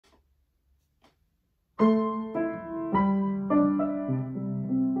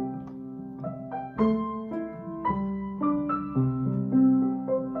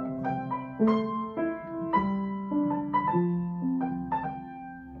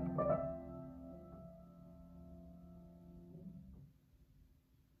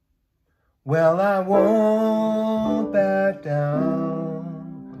Well, I won't back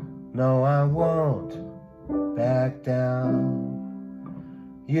down. No, I won't back down.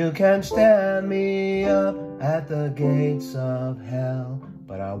 You can stand me up at the gates of hell,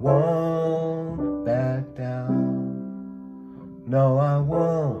 but I won't back down. No, I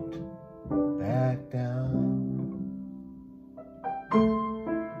won't back down.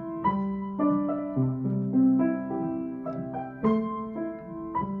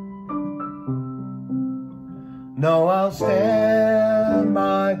 No, I'll stand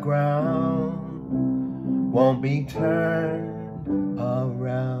my ground, won't be turned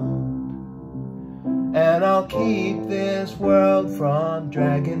around. And I'll keep this world from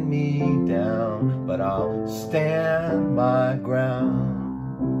dragging me down, but I'll stand my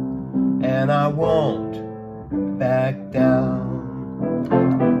ground, and I won't back down.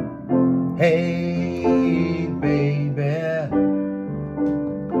 Hey, baby,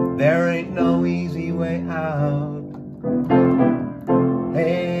 there ain't no easy way out.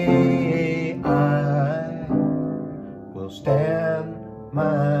 Hey, I will stand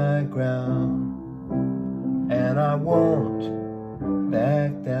my ground, and I won't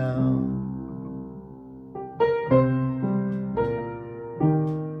back down.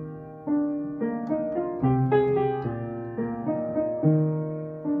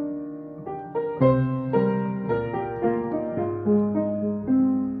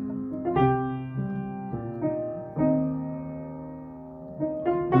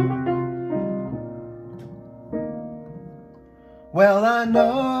 Well, I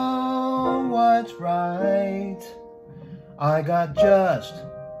know what's right. I got just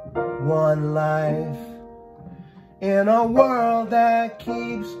one life in a world that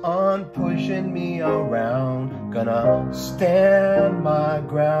keeps on pushing me around. Gonna stand my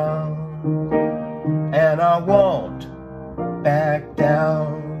ground, and I won't back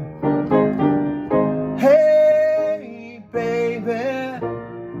down.